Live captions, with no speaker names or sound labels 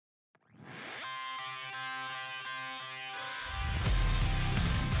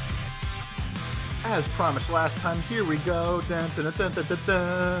As promised last time, here we go. Dun, dun, dun, dun, dun,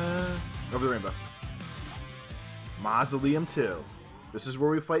 dun. Over the rainbow. Mausoleum 2. This is where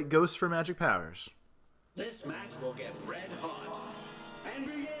we fight ghosts for magic powers. This match will get red hot. And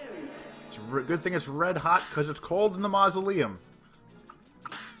begin! It's a good thing it's red hot because it's cold in the Mausoleum.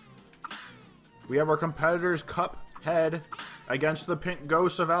 We have our competitors Cuphead against the pink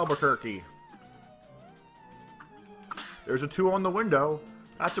ghosts of Albuquerque. There's a 2 on the window.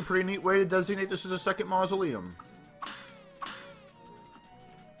 That's a pretty neat way to designate this as a second Mausoleum.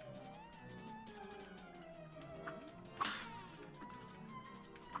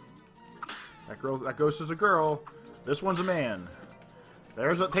 That ghost is a girl. This one's a man.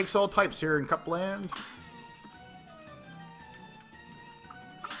 There's what takes all types here in Cupland.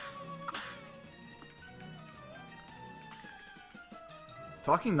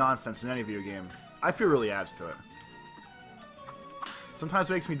 Talking nonsense in any video game, I feel really adds to it.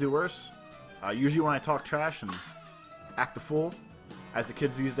 Sometimes it makes me do worse. Usually when I talk trash and act the fool, as the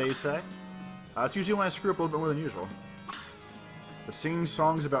kids these days say. It's usually when I screw up a little bit more than usual. But singing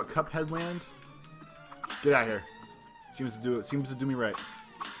songs about Cuphead Land, get out of here. Seems to do me right.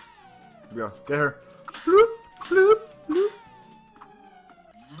 Here we go. Get her. Bloop, bloop, bloop.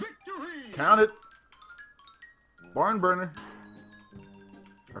 Victory! Count it. Barn burner.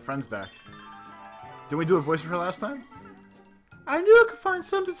 Our friend's back. Didn't we do a voice for her last time? I knew I could find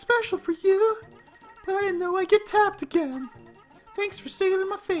something special for you, but I didn't know I'd get tapped again. Thanks for saving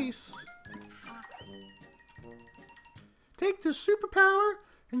my face. Take this superpower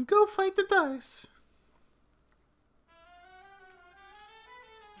and go fight the dice.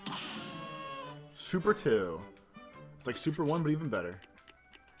 Super 2. It's like Super 1, but even better.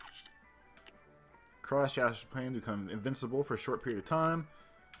 Cross Jasper's plan to become invincible for a short period of time,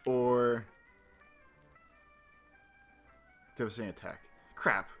 or devastating attack.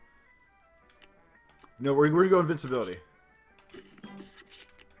 Crap. No, we're going to go invincibility.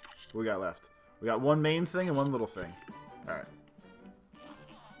 What we got left? We got one main thing and one little thing. Alright.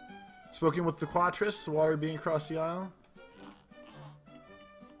 Spoken with the Quatris, the water being across the aisle.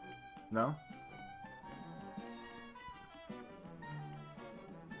 No?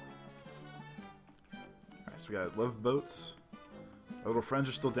 Alright, so we got love boats. Our little friends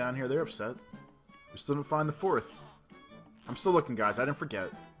are still down here. They're upset. We still didn't find the 4th. I'm still looking, guys. I didn't forget.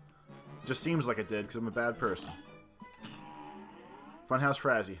 It just seems like I did because I'm a bad person. Funhouse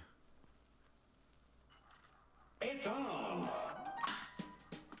Frazzle. It's on!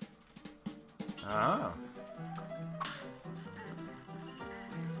 Ah.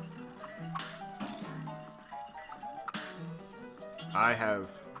 I have...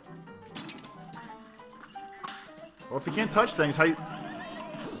 Well, if you can't touch things, how you...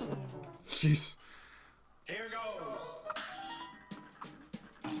 Jeez. Here goes!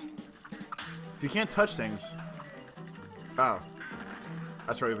 If you can't touch things... Oh.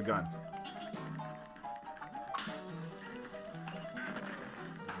 That's right, we have a gun.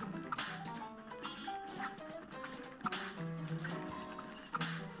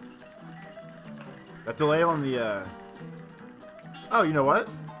 That delay on the, Oh, you know what?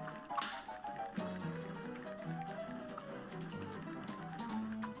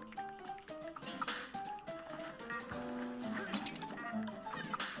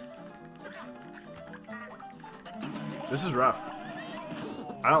 This is rough.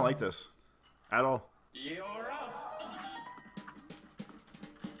 I don't like this. At all. You're up!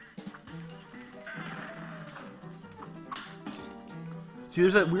 See,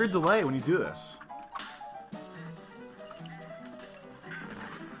 there's that weird delay when you do this.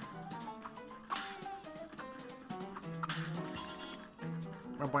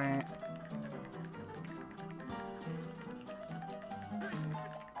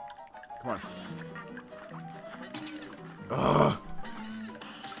 Come on. Ugh.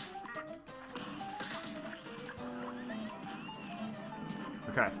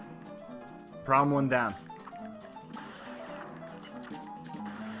 Okay. Problem 1 down.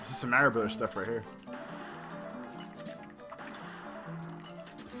 This is some Maribor stuff right here.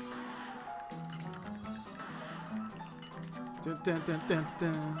 Dun, dun, dun, dun,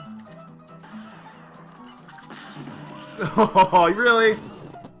 dun. Oh, really?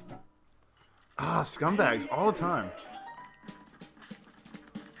 Ah, scumbags all the time.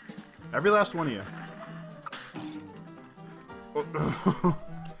 Every last one of you.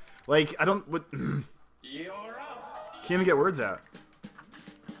 Like, I don't... What, You're up! can't even get words out.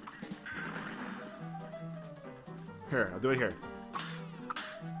 Here, I'll do it here.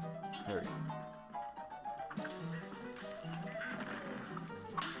 There we go.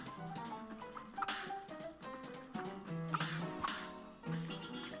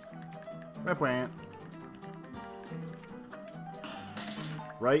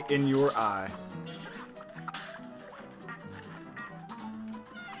 Right in your eye.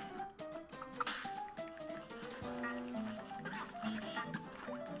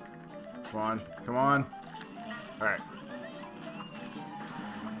 Come on. Come on. Alright.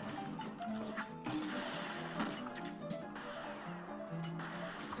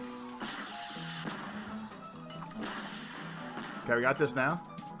 Okay, we got this now.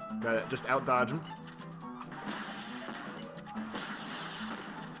 Gotta just out dodge him.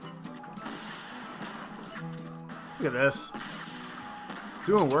 Look at this.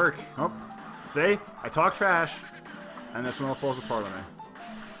 Doing work. Oh, see? I talk trash, and that's when it all falls apart on me.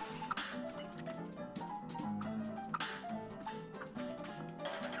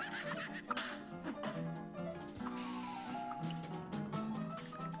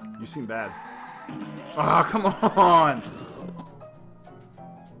 You seem bad. Oh, come on!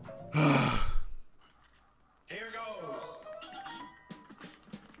 Here goes.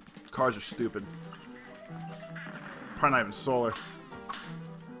 Cars are stupid. Probably not even solar.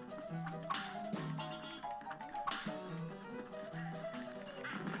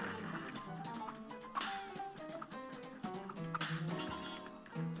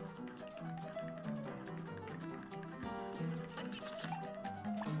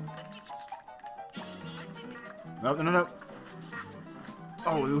 No, no, no, no.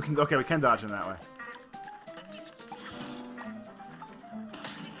 Oh, we can. Okay, we can dodge him that way.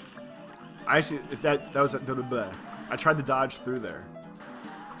 I actually, if that was blah, blah, blah. I tried to dodge through there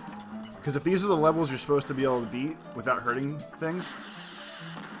because if these are the levels you're supposed to be able to beat without hurting things,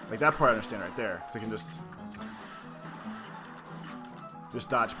 like that part I understand right there, because I can just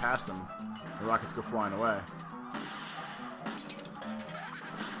dodge past them. The rockets go flying away.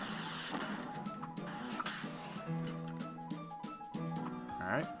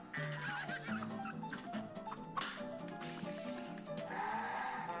 Alright.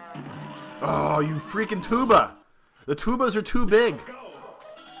 Oh, you freaking tuba! The tubas are too big!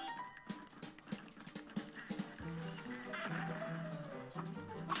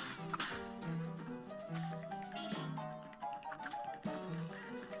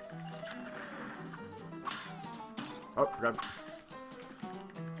 Oh, forgot.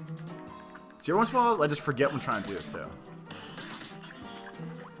 See, every once in a while, I just forget when I'm trying to do it, too.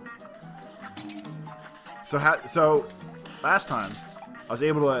 So last time, I was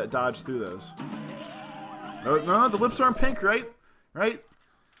able to dodge through those. No, no, the lips aren't pink, right? Right?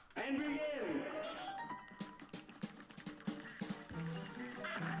 And begin.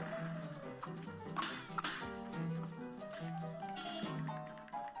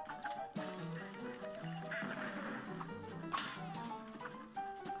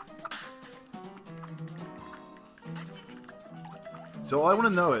 So all I want to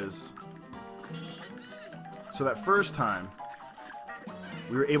know is, so that first time,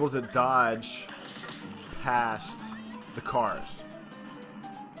 we were able to dodge past the cars.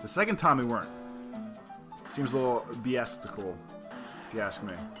 The second time we weren't. Seems a little BS-tical, if you ask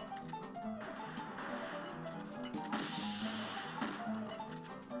me.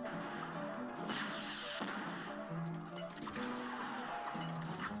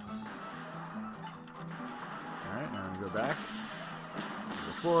 Alright, now I'm gonna go back.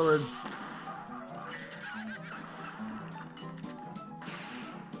 Go forward.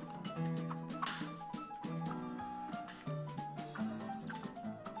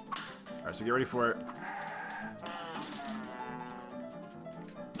 Alright, so get ready for it.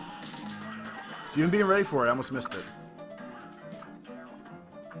 So even being ready for it, I almost missed it.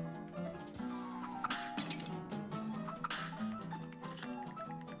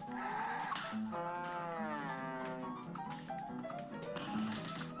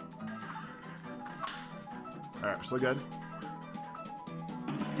 Alright, we're still good.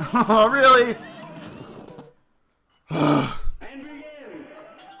 Oh, really? And begin.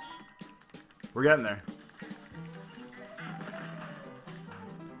 We're getting there.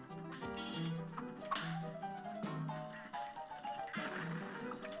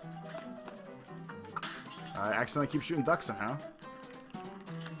 I accidentally keep shooting ducks somehow.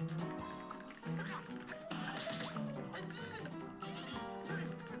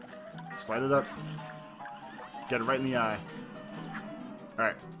 Slide it up. Get it right in the eye.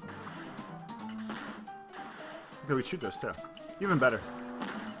 Alright. Okay, we shoot those too. Even better.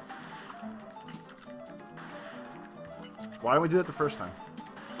 Why didn't we do that the first time?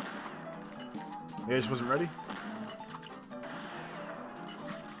 Maybe I just wasn't ready?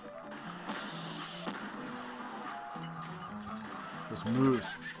 Those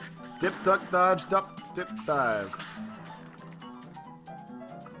moves. Dip, duck, dodge, duck, dip, dive.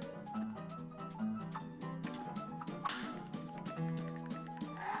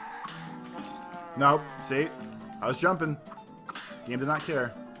 Nope. See? I was jumping. Game did not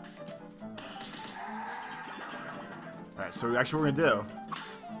care. Alright, so actually what we're going to do,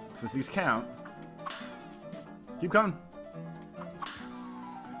 since these count, keep coming.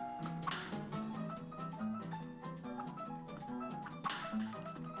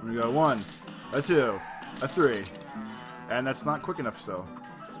 We go 1, a 2, a 3, and that's not quick enough still.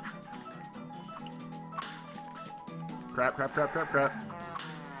 Crap, crap, crap, crap, crap.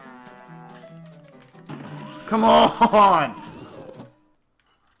 Come on!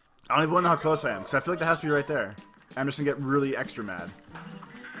 I don't even know how close I am, because I feel like that has to be right there. I'm just going to get really extra mad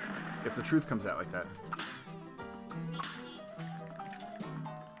if the truth comes out like that.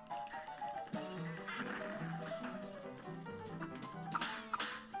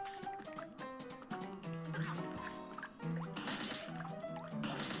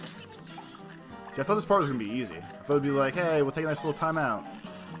 See, I thought this part was going to be easy. I thought it would be like, hey, we'll take a nice little timeout.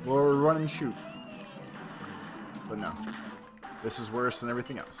 We'll run and shoot. But no. This is worse than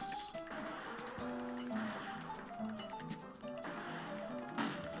everything else.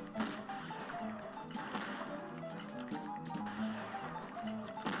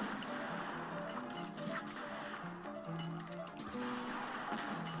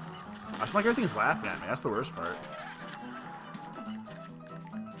 It's like everything's laughing at me. That's the worst part.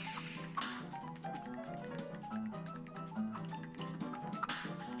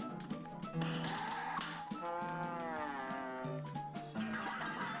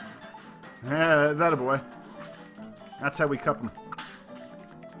 Yeah, that a boy. That's how we cup them.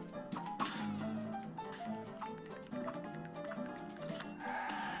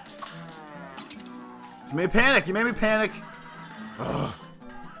 You made me panic. You made me panic. Ugh.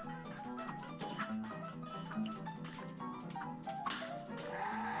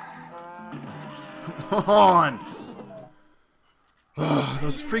 Come on. Ugh,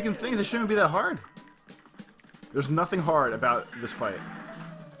 those freaking things, they shouldn't be that hard. There's nothing hard about this fight.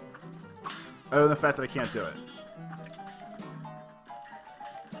 Other than the fact that I can't do it.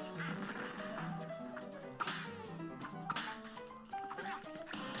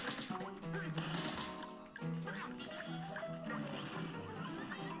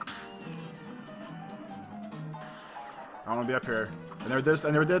 I want to be up here. I never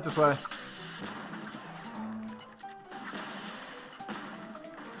did it this way.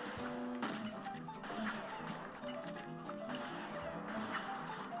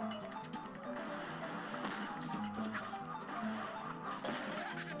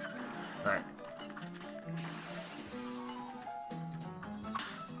 Alright.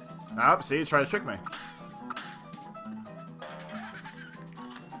 Nope, see, try to trick me.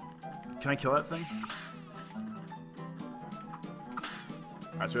 Can I kill that thing?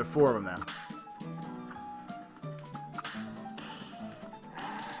 Alright, so we have 4 of them now.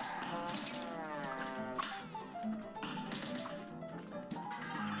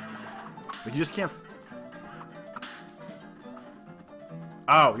 But you just can't...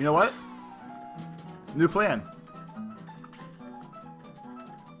 Oh, you know what? New plan.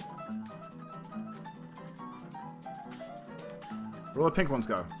 Where will the pink ones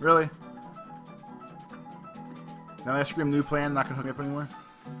go? Really? Now that I scream new plan, not gonna hook me up anymore?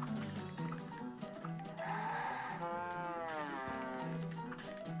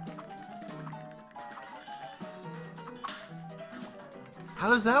 How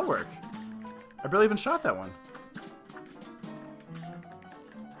does that work? I barely even shot that one.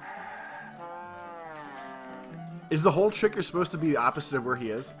 Is the whole trick you're supposed to be the opposite of where he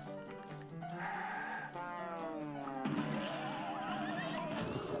is?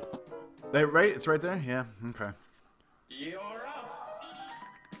 Right? It's right there? Yeah, okay. You're up.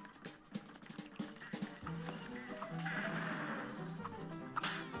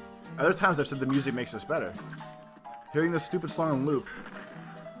 Other times I've said the music makes this better. Hearing this stupid song on loop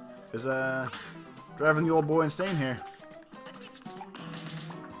is driving the old boy insane here.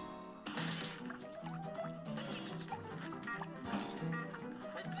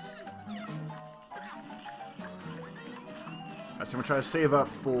 Alright, so I'm gonna try to save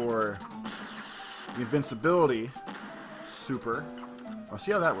up for the invincibility super. I'll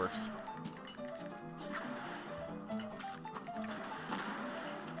see how that works.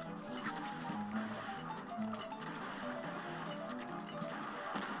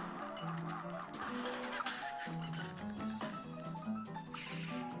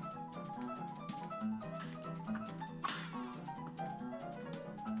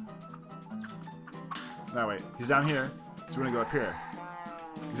 No, wait. He's down here, so we're gonna go up here.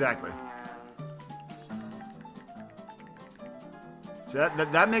 Exactly. See,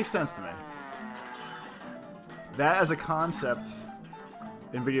 that makes sense to me. That as a concept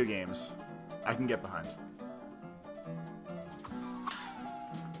in video games I can get behind.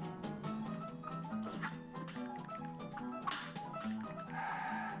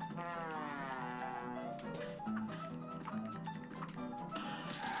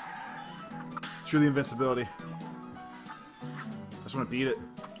 Screw the invincibility. I just want to beat it.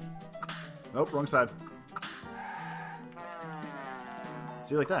 Nope, wrong side.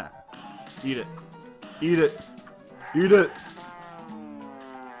 See, like that. Eat it. Eat it. Eat it.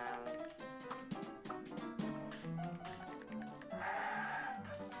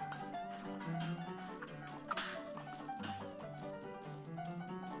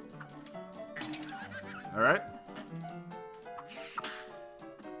 All right.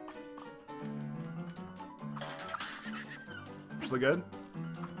 Still good?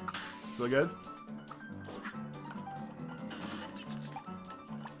 Still good?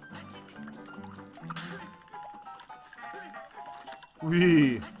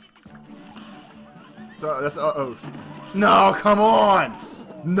 Wee. So that's uh-oh. No, come on!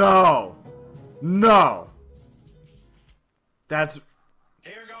 No! No! That's...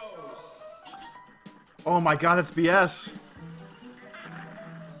 Here goes. Oh my god, that's BS. You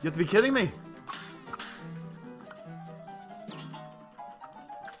have to be kidding me.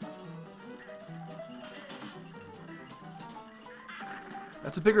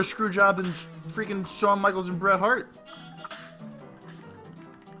 That's a bigger screw job than freaking Shawn Michaels and Bret Hart.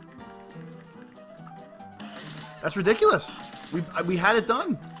 That's ridiculous. We had it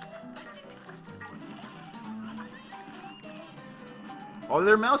done. All the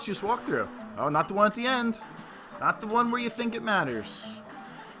other mouse you just walk through. Oh, not the one at the end. Not the one where you think it matters.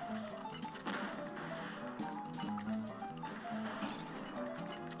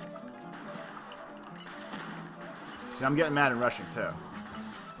 See, I'm getting mad and rushing too.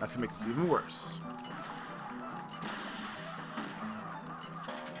 That's gonna make this even worse.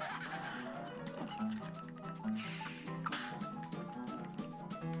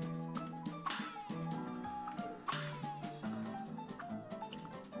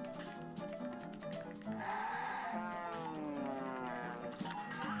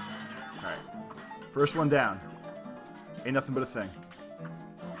 Alright. First one down. Ain't nothing but a thing.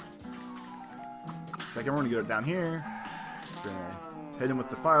 Second one, to get it down here. Gonna hit him with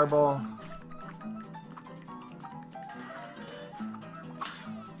the fireball.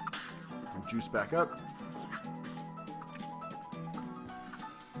 And juice back up.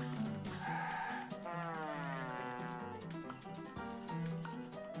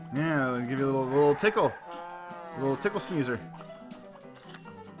 Yeah, I'll give you a little tickle. A little tickle sneezer.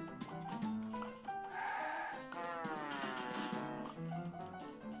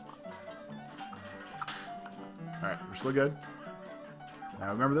 Alright, we're still good. Now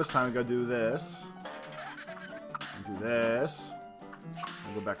remember this time we gotta do this. And do this.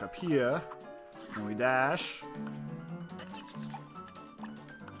 We'll go back up here. And we dash.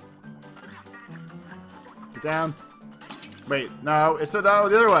 Get down. Wait, no, it's no, the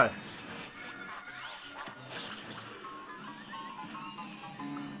other way.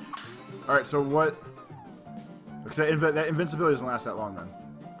 Alright, so what? Because that invincibility doesn't last that long then.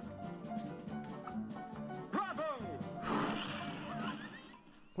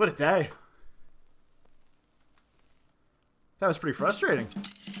 What a day. That was pretty frustrating.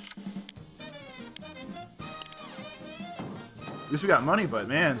 At least we got money, but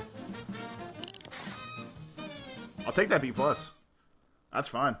man. I'll take that B+. That's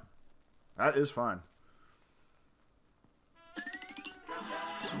fine. That is fine.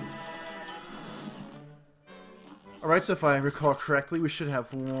 Alright, so if I recall correctly, we should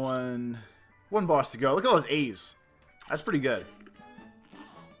have one boss to go. Look at all those A's. That's pretty good.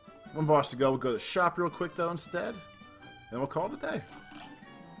 One boss to go. We'll go to the shop real quick, though, instead. Then we'll call it a day.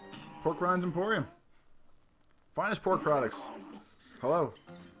 Pork Rinds Emporium. Finest pork products. Hello.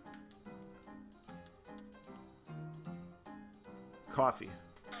 Coffee.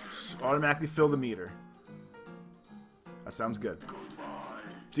 Automatically fill the meter. That sounds good.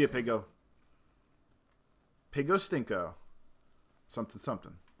 See ya, Piggo. Piggo Stinko. Something,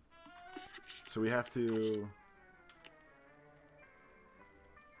 something. So we have to...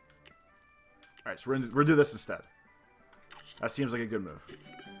 Alright, so we're gonna do this instead. That seems like a good move.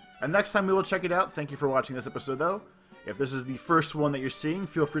 And next time we will check it out. Thank you for watching this episode, though. If this is the first one that you're seeing,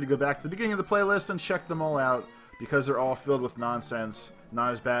 feel free to go back to the beginning of the playlist and check them all out, because they're all filled with nonsense.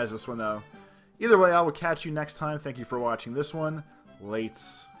 Not as bad as this one, though. Either way, I will catch you next time. Thank you for watching this one.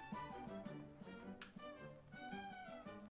 Lates.